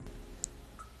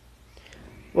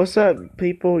What's up,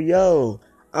 people? Yo,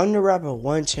 I'm the rapper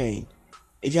One Chain.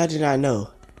 If y'all did not know,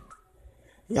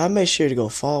 y'all make sure to go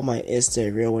follow my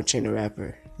Insta, Real One Chain the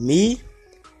Rapper. Me,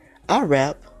 I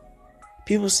rap.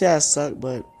 People say I suck,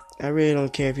 but I really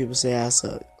don't care if people say I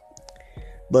suck.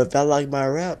 But if I like my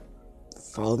rap,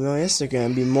 follow me on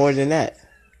Instagram. Be more than that.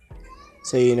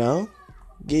 So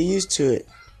get used to it.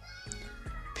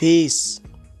 Peace.